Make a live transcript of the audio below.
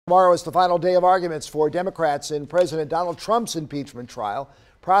Tomorrow is the final day of arguments for Democrats in President Donald Trump's impeachment trial.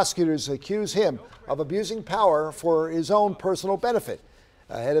 Prosecutors accuse him of abusing power for his own personal benefit.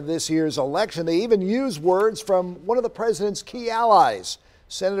 Ahead of this year's election, they even use words from one of the president's key allies,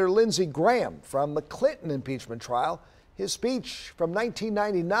 Senator Lindsey Graham, from the Clinton impeachment trial. His speech from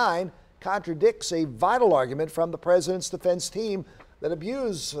 1999 contradicts a vital argument from the president's defense team that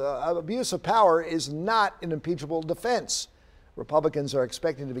abuse of power is not an impeachable defense. Republicans are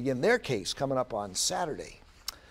expecting to begin their case coming up on Saturday.